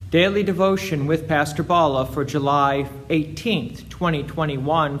Daily Devotion with Pastor Bala for July 18th,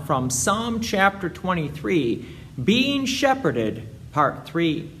 2021 from Psalm chapter 23, Being Shepherded, Part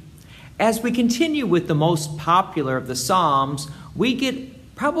 3. As we continue with the most popular of the Psalms, we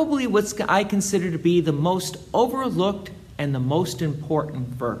get probably what I consider to be the most overlooked and the most important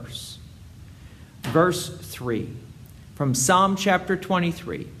verse. Verse 3 from Psalm chapter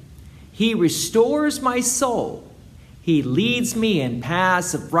 23. He restores my soul. He leads me in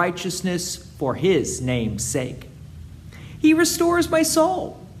paths of righteousness for his name's sake. He restores my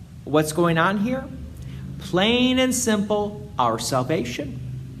soul. What's going on here? Plain and simple, our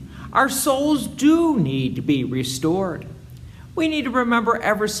salvation. Our souls do need to be restored. We need to remember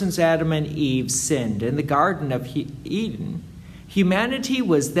ever since Adam and Eve sinned in the Garden of Eden, humanity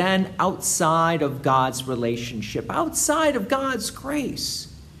was then outside of God's relationship, outside of God's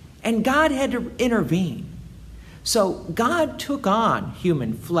grace, and God had to intervene. So God took on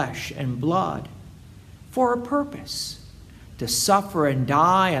human flesh and blood for a purpose, to suffer and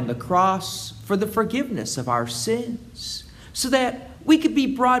die on the cross for the forgiveness of our sins, so that we could be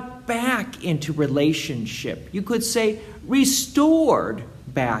brought back into relationship. You could say restored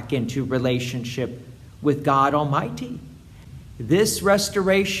back into relationship with God Almighty. This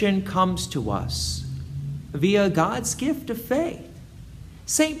restoration comes to us via God's gift of faith.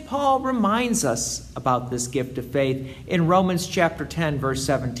 St. Paul reminds us about this gift of faith in Romans chapter 10, verse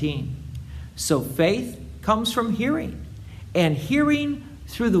 17. So faith comes from hearing, and hearing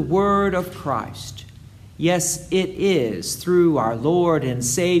through the word of Christ. Yes, it is through our Lord and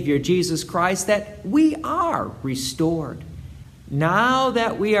Savior Jesus Christ that we are restored. Now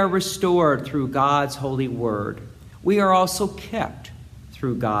that we are restored through God's holy word, we are also kept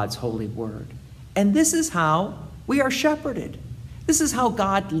through God's holy word. And this is how we are shepherded. This is how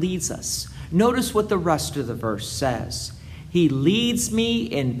God leads us. Notice what the rest of the verse says. He leads me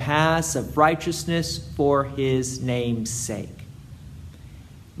in paths of righteousness for his name's sake.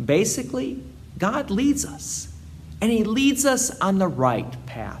 Basically, God leads us, and he leads us on the right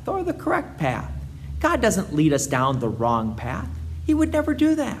path or the correct path. God doesn't lead us down the wrong path. He would never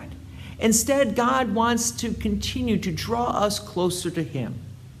do that. Instead, God wants to continue to draw us closer to him.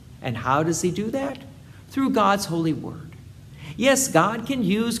 And how does he do that? Through God's holy word. Yes, God can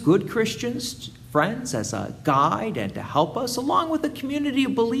use good Christians, friends, as a guide and to help us, along with a community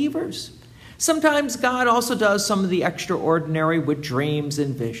of believers. Sometimes God also does some of the extraordinary with dreams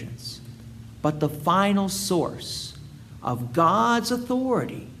and visions. But the final source of God's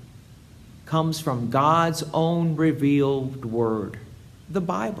authority comes from God's own revealed word, the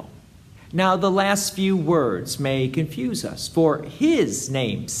Bible. Now, the last few words may confuse us. For his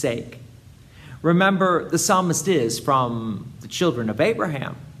name's sake. Remember, the psalmist is from the children of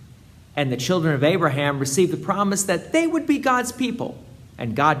Abraham. And the children of Abraham received the promise that they would be God's people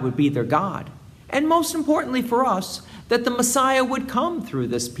and God would be their God. And most importantly for us, that the Messiah would come through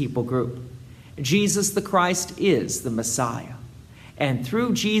this people group. Jesus the Christ is the Messiah. And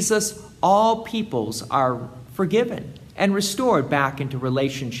through Jesus, all peoples are forgiven and restored back into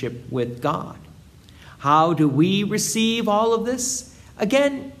relationship with God. How do we receive all of this?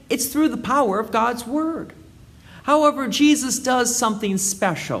 Again, it's through the power of God's word. However, Jesus does something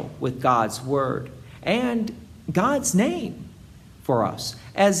special with God's word and God's name for us.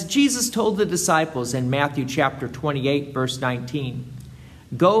 As Jesus told the disciples in Matthew chapter 28, verse 19,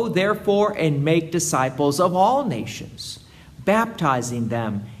 "Go therefore and make disciples of all nations, baptizing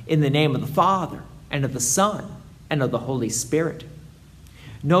them in the name of the Father and of the Son and of the Holy Spirit."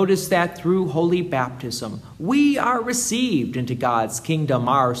 Notice that through holy baptism, we are received into God's kingdom.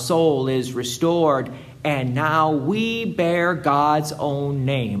 Our soul is restored, and now we bear God's own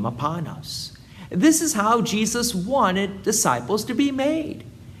name upon us. This is how Jesus wanted disciples to be made.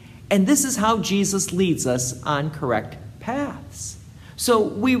 And this is how Jesus leads us on correct paths. So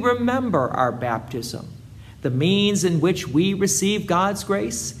we remember our baptism, the means in which we receive God's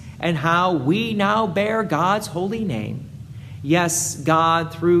grace, and how we now bear God's holy name. Yes,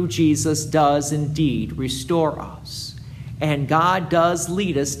 God, through Jesus, does indeed restore us, and God does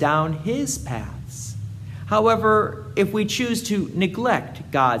lead us down his paths. However, if we choose to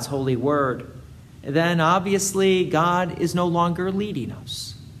neglect God's holy word, then obviously God is no longer leading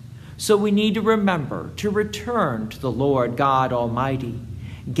us. So we need to remember to return to the Lord God Almighty,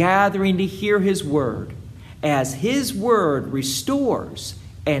 gathering to hear his word, as his word restores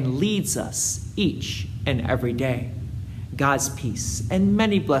and leads us each and every day. God's peace and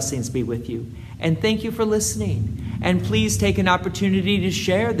many blessings be with you. And thank you for listening. And please take an opportunity to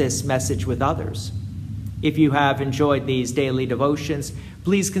share this message with others. If you have enjoyed these daily devotions,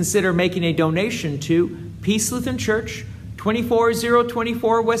 please consider making a donation to Peace Lutheran Church,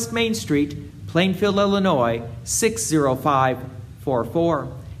 24024 West Main Street, Plainfield, Illinois, 60544.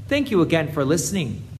 Thank you again for listening.